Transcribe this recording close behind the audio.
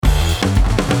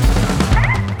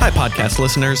Hi, podcast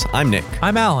listeners. I'm Nick.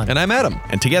 I'm Alan. And I'm Adam.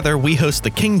 And together we host the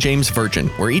King James Version,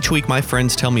 where each week my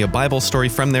friends tell me a Bible story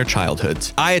from their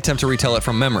childhoods. I attempt to retell it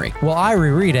from memory. Well, I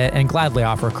reread it and gladly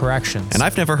offer corrections. And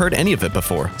I've never heard any of it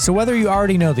before. So whether you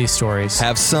already know these stories,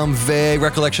 Have some vague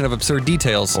recollection of absurd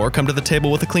details, Or come to the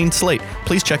table with a clean slate,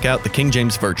 please check out the King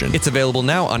James Version. it's available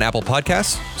now on Apple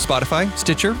Podcasts, Spotify,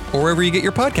 Stitcher, or wherever you get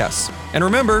your podcasts. And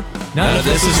remember, none of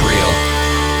this is real.